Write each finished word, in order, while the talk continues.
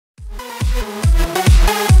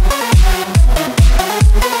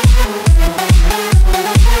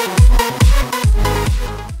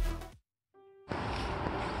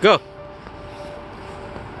Go.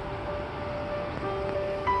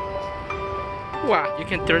 Wow, you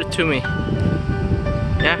can throw it to me.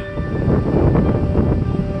 Yeah.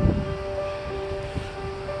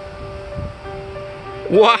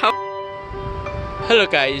 Wow. Hello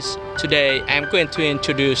guys, today I'm going to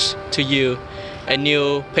introduce to you a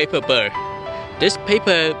new paper bird. This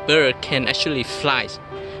paper bird can actually fly,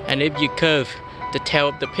 and if you curve the tail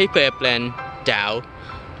of the paper airplane down,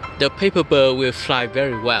 the paper bird will fly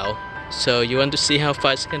very well. So you want to see how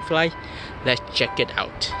fast it can fly? Let's check it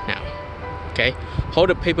out now. Okay, hold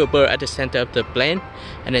the paper bird at the center of the plane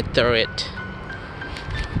and then throw it.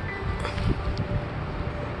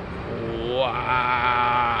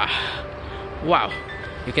 Wow! Wow!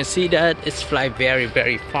 You can see that it's fly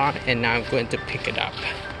very far, and now I'm going to pick it up.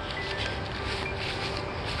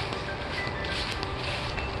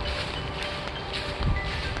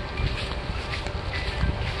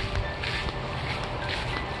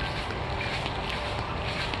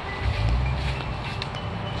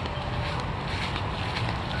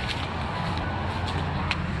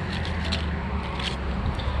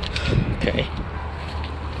 Okay.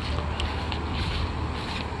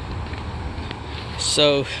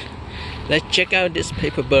 So let's check out this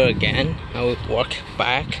paper bird again. I will walk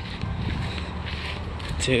back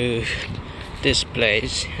to this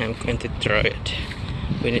place. I'm going to throw it.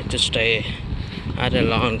 We need to stay at a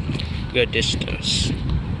longer distance.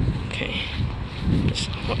 Okay, let's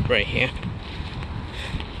hold right here.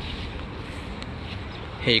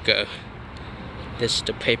 Here you go. This is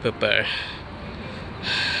the paper bird.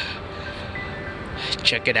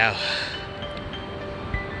 Check it out.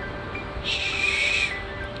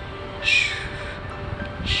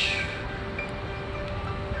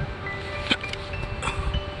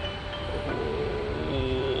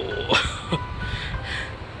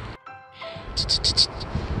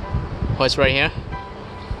 Horse right here.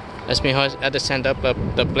 Let's me horse at the center of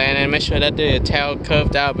the plane and make sure that the tail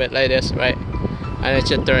curved out a bit like this, right? And I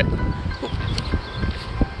just throw it.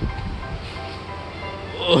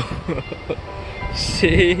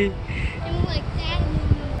 See? Like that.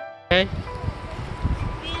 Okay.